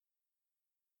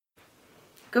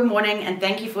Good morning, and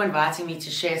thank you for inviting me to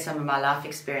share some of my life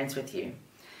experience with you.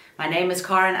 My name is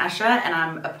Karen Usher, and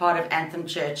I'm a part of Anthem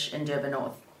Church in Durban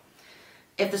North.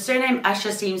 If the surname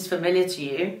Usher seems familiar to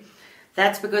you,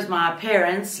 that's because my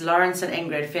parents, Lawrence and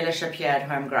Ingrid, fellowship here at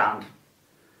home ground.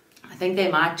 I think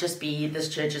they might just be this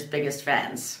church's biggest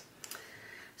fans.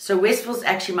 So Westville's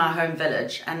actually my home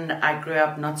village, and I grew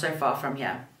up not so far from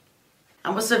here.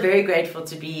 I'm also very grateful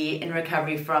to be in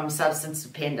recovery from substance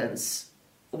dependence,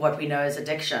 what we know as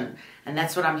addiction, and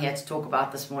that's what I'm here to talk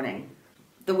about this morning.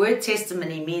 The word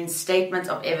testimony means statement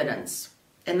of evidence.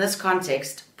 In this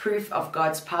context, proof of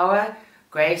God's power,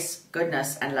 grace,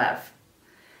 goodness, and love.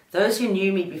 Those who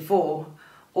knew me before,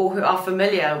 or who are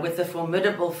familiar with the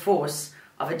formidable force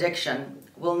of addiction,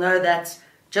 will know that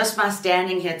just my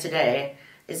standing here today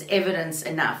is evidence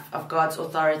enough of God's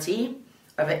authority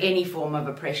over any form of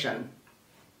oppression.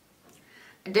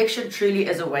 Addiction truly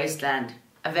is a wasteland,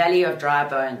 a valley of dry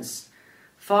bones,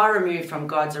 far removed from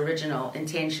God's original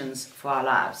intentions for our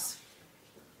lives.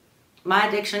 My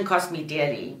addiction cost me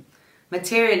dearly,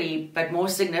 materially, but more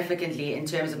significantly in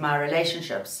terms of my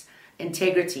relationships,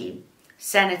 integrity,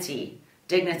 sanity,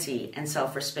 dignity, and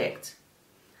self-respect.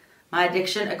 My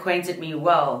addiction acquainted me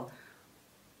well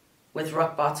with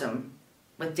rock bottom,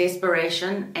 with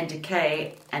desperation and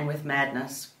decay, and with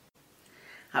madness.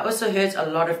 I also hurt a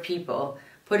lot of people,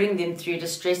 putting them through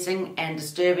distressing and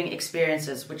disturbing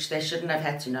experiences which they shouldn't have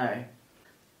had to know.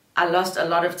 I lost a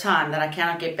lot of time that I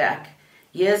cannot get back,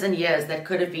 years and years that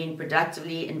could have been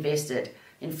productively invested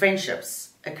in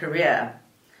friendships, a career,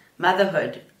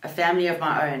 motherhood, a family of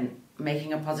my own,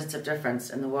 making a positive difference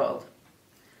in the world.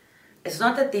 It's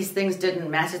not that these things didn't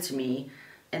matter to me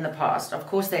in the past, of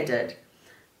course they did,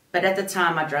 but at the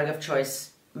time my drug of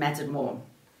choice mattered more.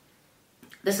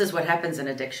 This is what happens in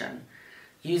addiction.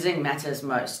 Using matters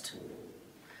most.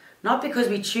 Not because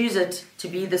we choose it to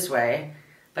be this way,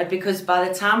 but because by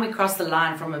the time we cross the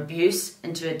line from abuse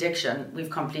into addiction, we've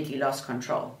completely lost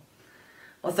control.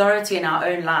 Authority in our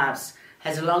own lives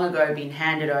has long ago been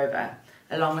handed over,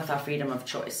 along with our freedom of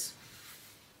choice.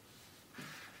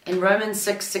 In Romans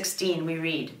 6:16 we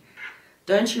read,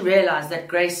 "Don't you realize that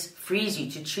grace frees you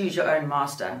to choose your own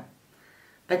master?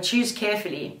 But choose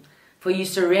carefully, for you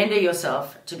surrender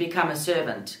yourself to become a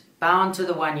servant, bound to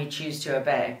the one you choose to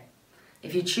obey.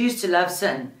 If you choose to love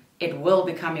sin, it will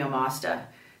become your master,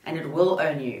 and it will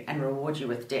own you and reward you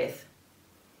with death."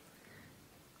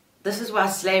 This is why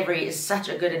slavery is such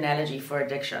a good analogy for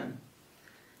addiction.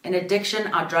 In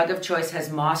addiction, our drug of choice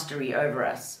has mastery over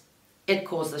us. It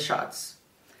calls the shots.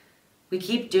 We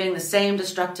keep doing the same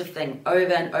destructive thing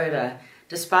over and over,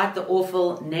 despite the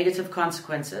awful negative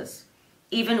consequences,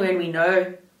 even when we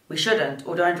know we shouldn't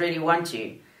or don't really want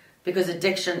to, because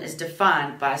addiction is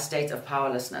defined by a state of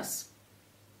powerlessness.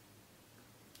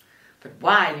 But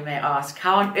why, you may ask?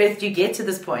 How on earth do you get to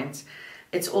this point?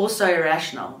 It's also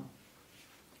irrational.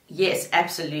 Yes,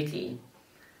 absolutely.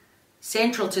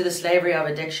 Central to the slavery of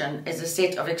addiction is a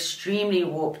set of extremely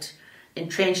warped,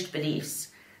 entrenched beliefs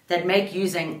that make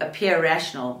using appear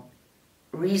rational,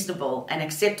 reasonable, and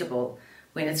acceptable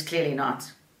when it's clearly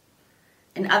not.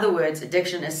 In other words,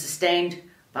 addiction is sustained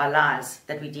by lies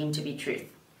that we deem to be truth.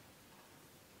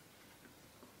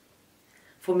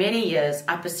 For many years,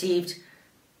 I perceived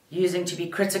using to be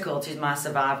critical to my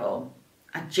survival.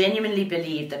 I genuinely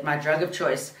believed that my drug of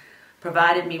choice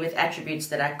provided me with attributes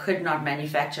that I could not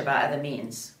manufacture by other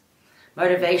means.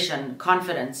 Motivation,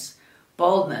 confidence,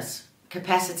 boldness,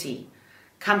 capacity,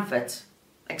 comfort,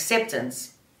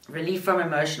 acceptance, relief from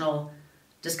emotional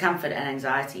discomfort and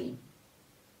anxiety.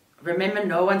 Remember,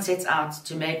 no one sets out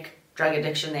to make drug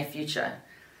addiction their future.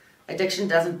 Addiction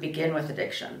doesn't begin with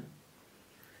addiction.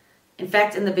 In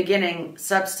fact, in the beginning,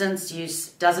 substance use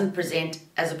doesn't present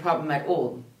as a problem at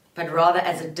all, but rather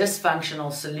as a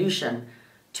dysfunctional solution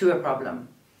to a problem.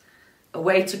 A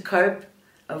way to cope,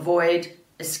 avoid,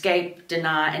 escape,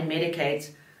 deny, and medicate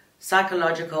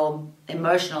psychological,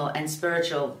 emotional, and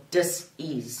spiritual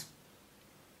dis-ease.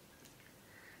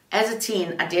 As a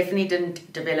teen, I definitely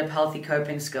didn't develop healthy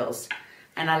coping skills,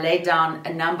 and I laid down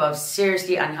a number of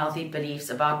seriously unhealthy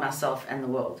beliefs about myself and the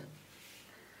world.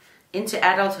 Into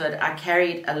adulthood, I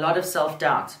carried a lot of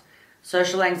self-doubt,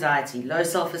 social anxiety, low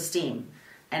self-esteem,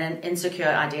 and an insecure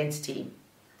identity.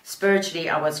 Spiritually,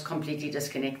 I was completely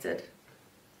disconnected.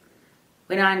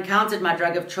 When I encountered my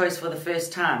drug of choice for the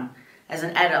first time, as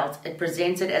an adult, it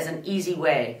presented as an easy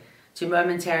way to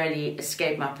momentarily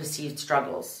escape my perceived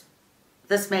struggles.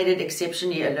 This made it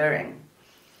exceptionally alluring.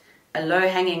 A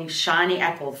low-hanging, shiny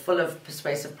apple full of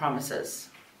persuasive promises.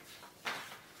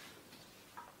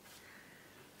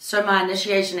 So my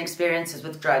initiation experiences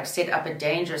with drugs set up a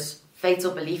dangerous,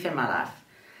 fatal belief in my life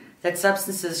that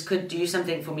substances could do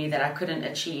something for me that I couldn't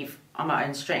achieve on my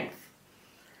own strength.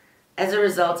 As a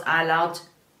result, I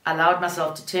allowed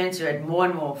myself to turn to it more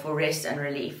and more for rest and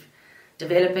relief,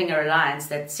 developing a reliance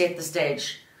that set the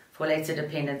stage for later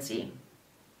dependency.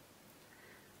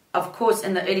 Of course,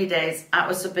 in the early days, I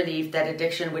also believed that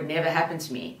addiction would never happen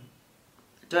to me.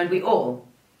 Don't we all?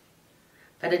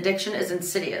 But addiction is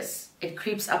insidious. It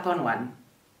creeps up on one.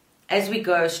 As we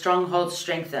go, strongholds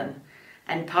strengthen,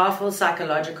 and powerful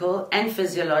psychological and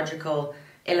physiological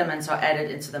elements are added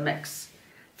into the mix.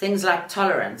 Things like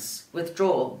tolerance,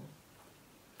 withdrawal,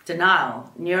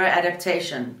 denial,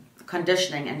 neuroadaptation,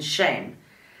 conditioning, and shame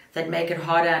that make it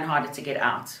harder and harder to get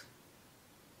out.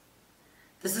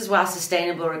 This is why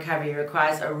sustainable recovery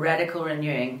requires a radical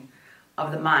renewing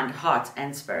of the mind, heart,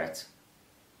 and spirit.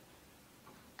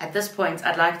 At this point,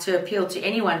 I'd like to appeal to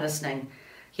anyone listening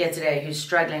here today who's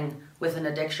struggling with an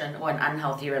addiction or an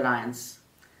unhealthy reliance.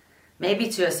 Maybe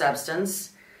to a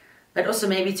substance, but also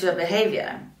maybe to a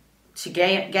behavior, to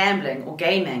gambling or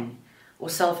gaming or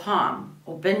self-harm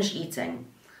or binge eating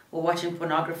or watching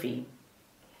pornography.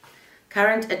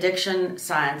 Current addiction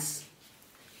science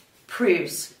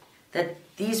proves that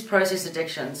these process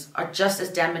addictions are just as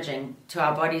damaging to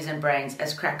our bodies and brains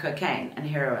as crack cocaine and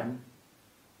heroin.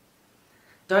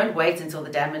 Don't wait until the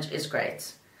damage is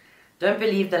great. Don't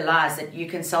believe the lies that you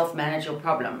can self-manage your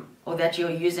problem or that your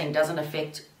using doesn't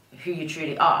affect who you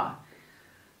truly are.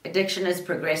 Addiction is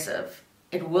progressive.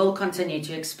 It will continue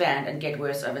to expand and get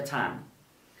worse over time.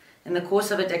 In the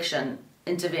course of addiction,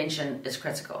 intervention is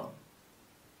critical.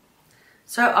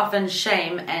 So often,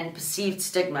 shame and perceived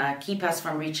stigma keep us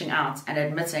from reaching out and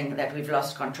admitting that we've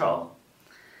lost control.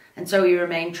 And so we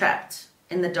remain trapped,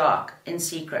 in the dark, in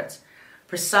secret,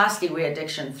 precisely where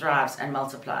addiction thrives and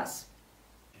multiplies.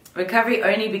 Recovery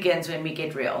only begins when we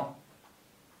get real.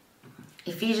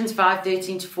 Ephesians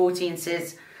 5:13-14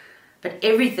 says, "But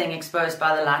everything exposed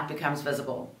by the light becomes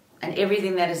visible, and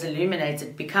everything that is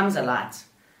illuminated becomes a light.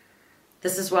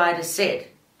 This is why it is said,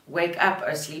 'Wake up,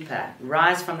 O sleeper,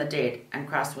 rise from the dead, and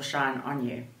Christ will shine on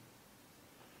you.'"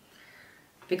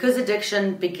 Because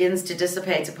addiction begins to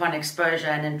dissipate upon exposure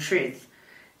and in truth,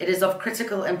 it is of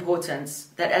critical importance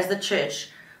that as the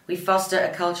church, we foster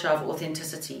a culture of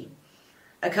authenticity,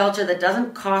 a culture that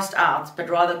doesn't cast out, but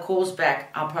rather calls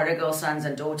back our prodigal sons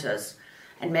and daughters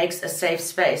and makes a safe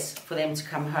space for them to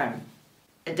come home.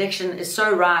 Addiction is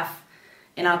so rife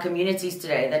in our communities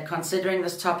today that considering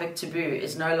this topic taboo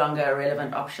is no longer a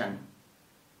relevant option.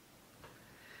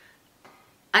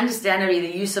 Understandably,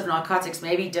 the use of narcotics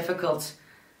may be difficult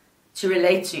to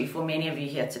relate to for many of you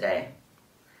here today.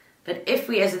 But if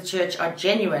we as a church are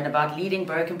genuine about leading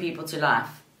broken people to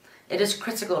life, it is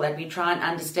critical that we try and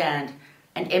understand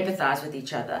and empathize with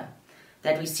each other,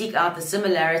 that we seek out the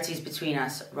similarities between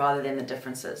us rather than the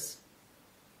differences.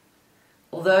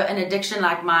 Although an addiction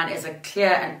like mine is a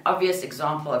clear and obvious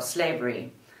example of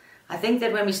slavery, I think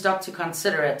that when we stop to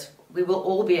consider it, we will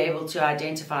all be able to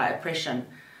identify oppression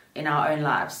in our own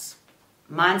lives.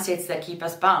 Mindsets that keep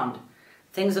us bound,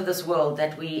 things of this world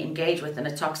that we engage with in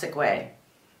a toxic way,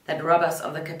 that rob us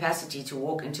of the capacity to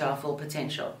walk into our full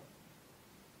potential.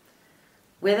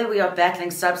 Whether we are battling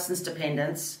substance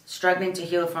dependence, struggling to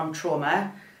heal from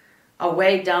trauma, are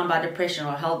weighed down by depression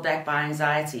or held back by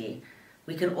anxiety,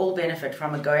 we can all benefit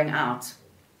from a going out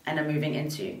and a moving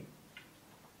into.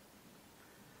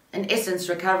 In essence,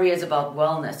 recovery is about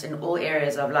wellness in all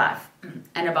areas of life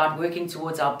and about working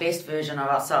towards our best version of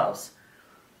ourselves.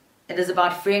 It is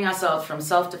about freeing ourselves from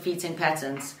self-defeating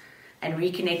patterns and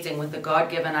reconnecting with the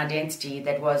God-given identity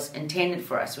that was intended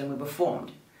for us when we were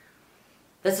formed.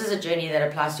 This is a journey that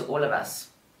applies to all of us.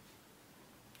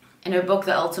 In her book,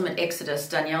 The Ultimate Exodus,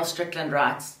 Danielle Strickland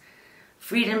writes,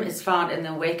 "Freedom is found in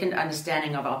the awakened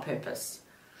understanding of our purpose.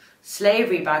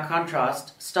 Slavery, by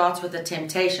contrast, starts with the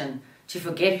temptation to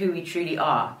forget who we truly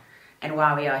are and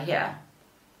why we are here.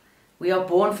 We are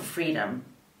born for freedom.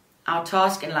 Our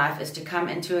task in life is to come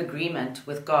into agreement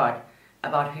with God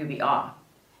about who we are."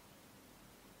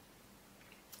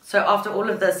 So after all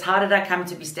of this, how did I come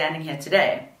to be standing here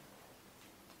today?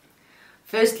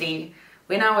 Firstly,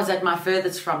 when I was at my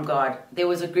furthest from God, there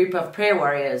was a group of prayer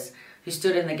warriors who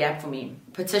stood in the gap for me,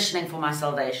 petitioning for my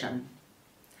salvation.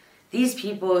 These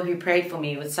people who prayed for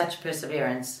me with such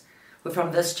perseverance were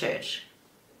from this church.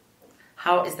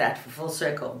 How is that for full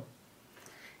circle?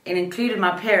 It included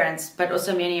my parents, but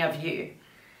also many of you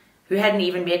who hadn't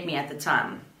even met me at the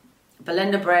time.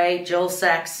 Belinda Bray, Jill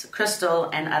Sachs, Crystal,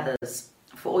 and others.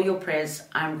 For all your prayers,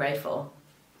 I am grateful.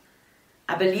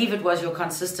 I believe it was your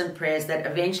consistent prayers that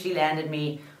eventually landed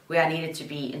me where I needed to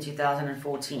be in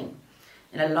 2014,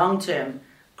 in a long-term,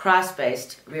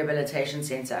 Christ-based rehabilitation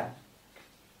center.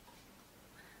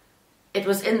 It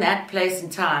was in that place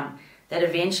and time that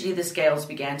eventually the scales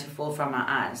began to fall from my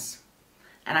eyes.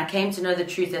 And I came to know the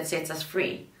truth that sets us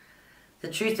free. The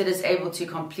truth that is able to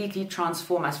completely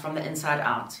transform us from the inside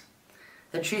out.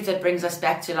 The truth that brings us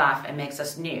back to life and makes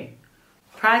us new.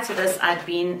 Prior to this, I'd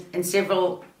been in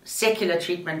several secular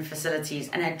treatment facilities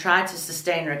and had tried to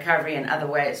sustain recovery in other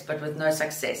ways, but with no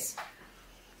success.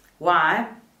 Why?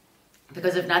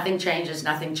 Because if nothing changes,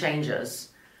 nothing changes.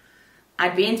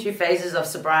 I'd been through phases of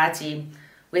sobriety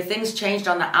where things changed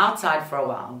on the outside for a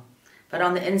while, but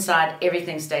on the inside,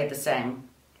 everything stayed the same.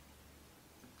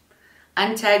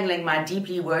 Untangling my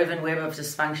deeply woven web of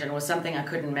dysfunction was something I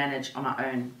couldn't manage on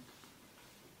my own.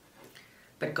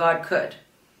 But God could.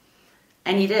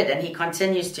 And He did, and He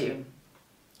continues to.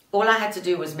 All I had to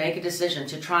do was make a decision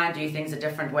to try and do things a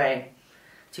different way,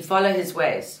 to follow His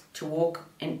ways, to walk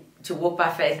by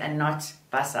faith and not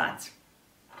by sight.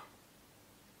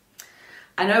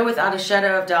 I know without a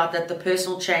shadow of doubt that the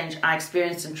personal change I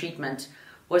experienced in treatment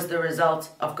was the result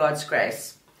of God's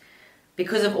grace,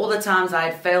 because of all the times I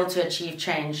had failed to achieve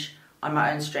change on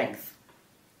my own strength.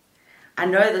 I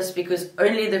know this because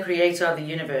only the Creator of the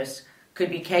universe could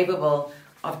be capable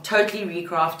of totally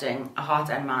recrafting a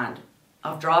heart and mind,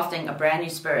 of drafting a brand new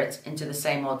spirit into the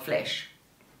same old flesh.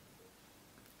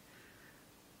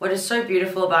 What is so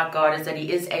beautiful about God is that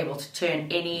He is able to turn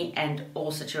any and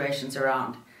all situations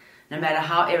around, no matter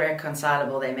how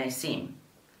irreconcilable they may seem.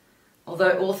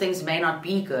 Although all things may not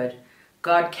be good,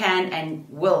 God can and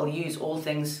will use all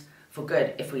things for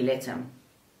good if we let Him.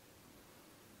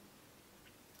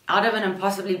 Out of an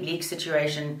impossibly bleak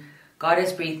situation, God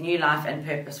has breathed new life and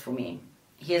purpose for me.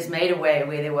 He has made a way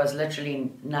where there was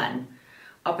literally none.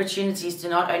 Opportunities to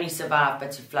not only survive,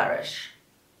 but to flourish.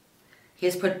 He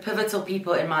has put pivotal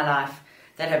people in my life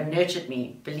that have nurtured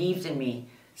me, believed in me,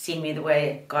 seen me the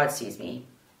way God sees me.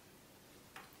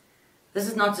 This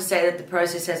is not to say that the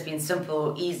process has been simple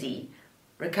or easy.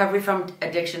 Recovery from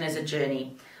addiction is a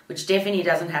journey, which definitely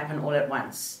doesn't happen all at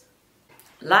once.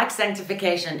 Like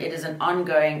sanctification, it is an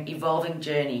ongoing, evolving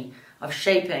journey of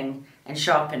shaping and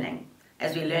sharpening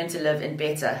as we learn to live in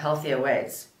better, healthier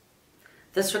ways.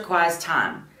 This requires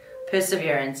time,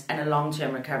 perseverance, and a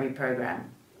long-term recovery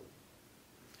program.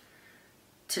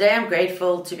 Today I'm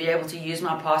grateful to be able to use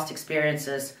my past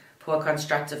experiences for a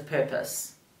constructive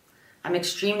purpose. I'm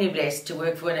extremely blessed to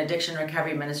work for an addiction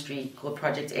recovery ministry called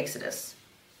Project Exodus.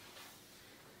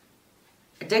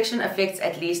 Addiction affects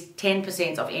at least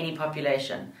 10% of any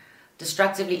population,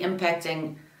 destructively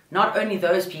impacting not only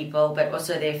those people, but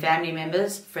also their family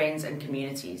members, friends, and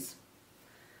communities.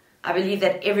 I believe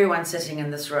that everyone sitting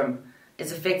in this room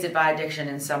is affected by addiction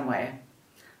in some way,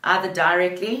 either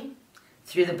directly,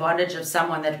 through the bondage of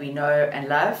someone that we know and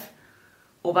love,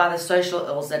 or by the social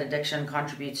ills that addiction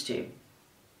contributes to.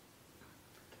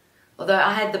 Although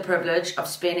I had the privilege of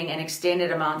spending an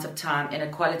extended amount of time in a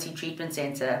quality treatment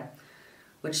center,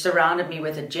 which surrounded me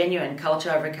with a genuine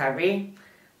culture of recovery,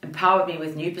 empowered me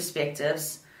with new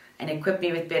perspectives, and equipped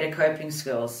me with better coping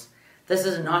skills, this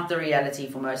is not the reality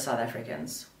for most South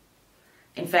Africans.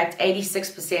 In fact,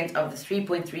 86% of the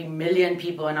 3.3 million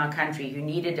people in our country who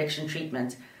need addiction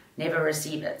treatment never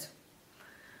receive it.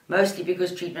 Mostly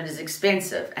because treatment is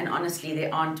expensive, and honestly,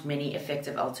 there aren't many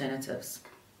effective alternatives.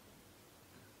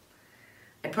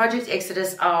 At Project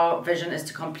Exodus, our vision is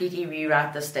to completely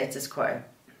rewrite the status quo.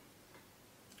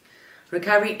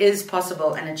 Recovery is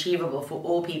possible and achievable for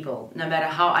all people, no matter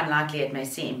how unlikely it may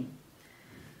seem.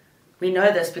 We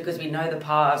know this because we know the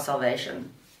power of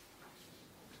salvation.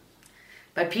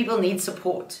 But people need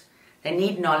support, they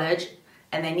need knowledge,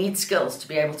 and they need skills to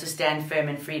be able to stand firm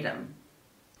in freedom.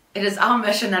 It is our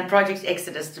mission at Project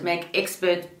Exodus to make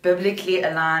expert, biblically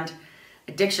aligned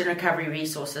addiction recovery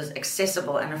resources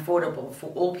accessible and affordable for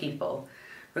all people,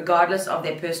 regardless of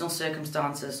their personal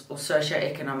circumstances or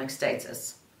socioeconomic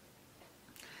status.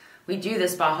 We do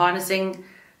this by harnessing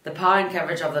the power and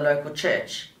coverage of the local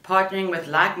church, partnering with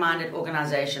like-minded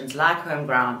organizations like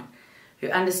Homeground, who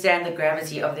understand the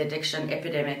gravity of the addiction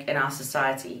epidemic in our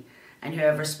society and who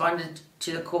have responded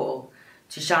to the call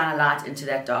to shine a light into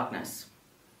that darkness.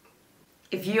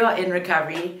 If you are in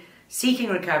recovery, seeking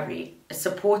recovery, a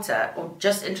supporter, or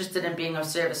just interested in being of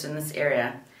service in this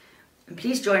area,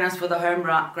 please join us for the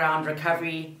Homeground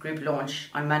Recovery Group launch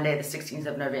on Monday the 16th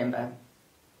of November.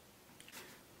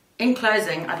 In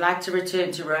closing, I'd like to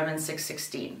return to Romans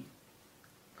 6:16.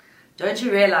 Don't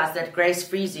you realize that grace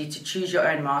frees you to choose your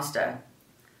own master?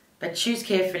 But choose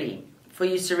carefully, for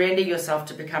you surrender yourself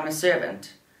to become a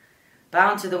servant,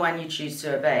 bound to the one you choose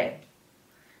to obey.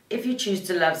 If you choose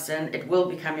to love sin, it will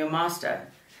become your master,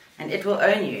 and it will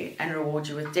own you and reward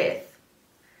you with death.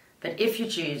 But if you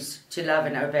choose to love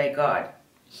and obey God,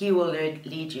 He will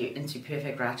lead you into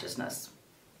perfect righteousness.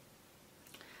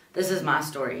 This is my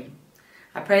story.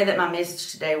 I pray that my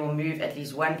message today will move at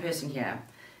least one person here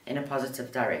in a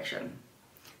positive direction.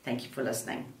 Thank you for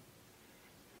listening.